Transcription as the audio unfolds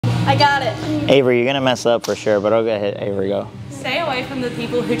I got it. Avery, you're gonna mess up for sure, but I'll go ahead. Avery, go. Stay away from the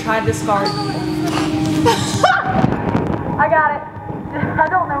people who try to discard. I got it. I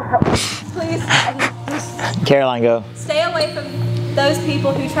don't know how. Please. Caroline, go. Stay away from those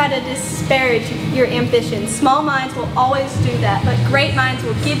people who try to disparage your ambition. Small minds will always do that, but great minds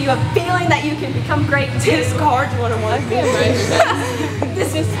will give you a feeling that you can become great too. Discard 101.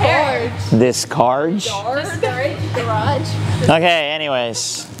 Disparage. Discourage? Discourage. Garage. Okay,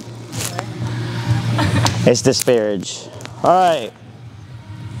 anyways. It's disparage. Alright.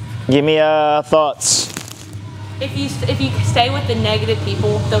 Give me thoughts. If you stay with the negative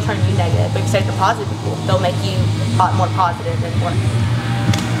people, they'll turn you negative. But if you stay with the positive people, they'll make you a lot more positive and more.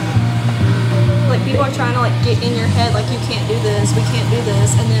 Like people are trying to like get in your head like you can't do this, we can't do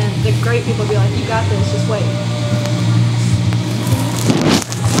this, and then the great people be like, you got this, just wait.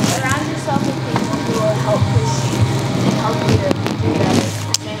 Surround yourself with people who will help push you and help you to do better.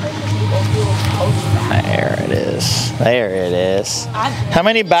 Stay away from people who will hold you back. There it is. There it is. How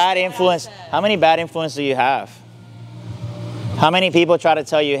many bad influence do you have? How many people try to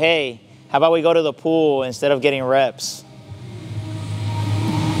tell you, hey, how about we go to the pool instead of getting reps?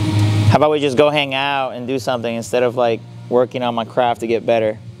 How about we just go hang out and do something instead of like working on my craft to get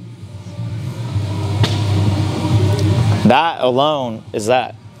better? That alone is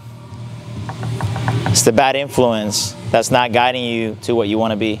that. It's the bad influence that's not guiding you to what you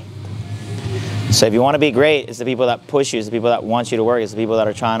want to be. So if you want to be great, it's the people that push you, it's the people that want you to work, it's the people that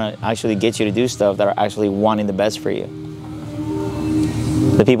are trying to actually get you to do stuff, that are actually wanting the best for you.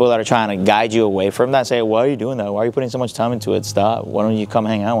 The people that are trying to guide you away from that, say, why are you doing that? Why are you putting so much time into it? Stop. Why don't you come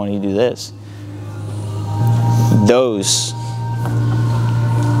hang out? Why don't you do this? Those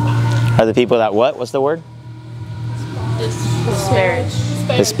are the people that what? What's the word? Disparage.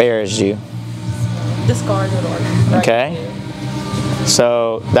 Disparage you. Discard it or. Okay?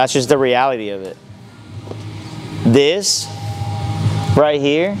 So that's just the reality of it. This right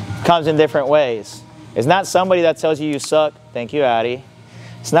here comes in different ways. It's not somebody that tells you you suck. Thank you, Addie.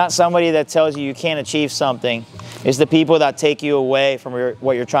 It's not somebody that tells you you can't achieve something. It's the people that take you away from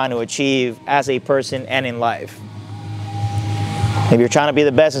what you're trying to achieve as a person and in life. If you're trying to be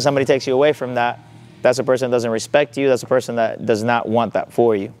the best and somebody takes you away from that, that's a person that doesn't respect you. That's a person that does not want that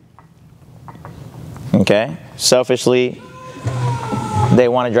for you. Okay? Selfishly, they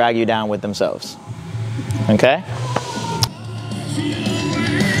want to drag you down with themselves. Okay?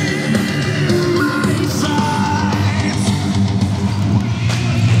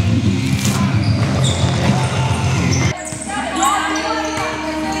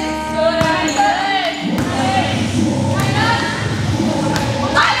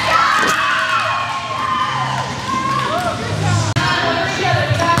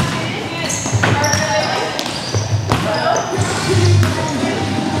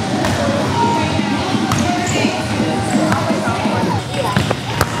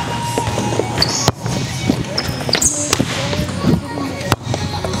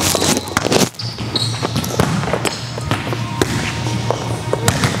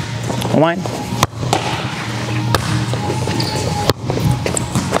 Come on.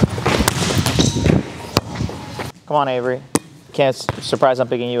 Come on, Avery. Can't surprise I'm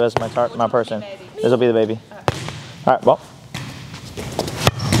picking you as my person. This will be the baby. All right, well.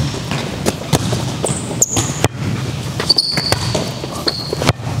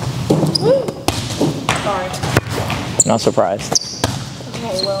 Sorry. Not surprised.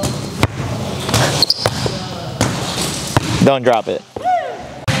 Okay, well. Don't drop it.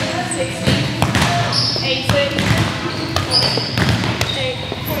 86.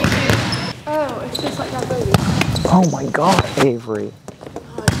 Oh, it's just like that baby. Oh my God, Avery.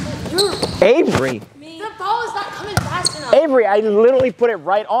 Avery. The ball is not coming fast enough. Avery, I literally put it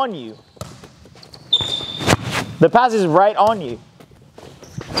right on you. The pass is right on you.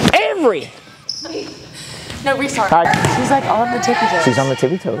 Avery. No, restart. All right. She's like on the tippy toes. She's on the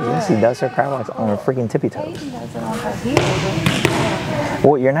tippy toes. Yes, she does her crab walks on her freaking tippy toes.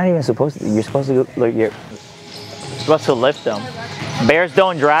 Well, you're not even supposed to. You're supposed to. Look, you're supposed to lift them. Bears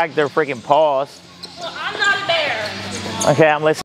don't drag their freaking paws. Well, I'm not a bear. Okay, I'm listening.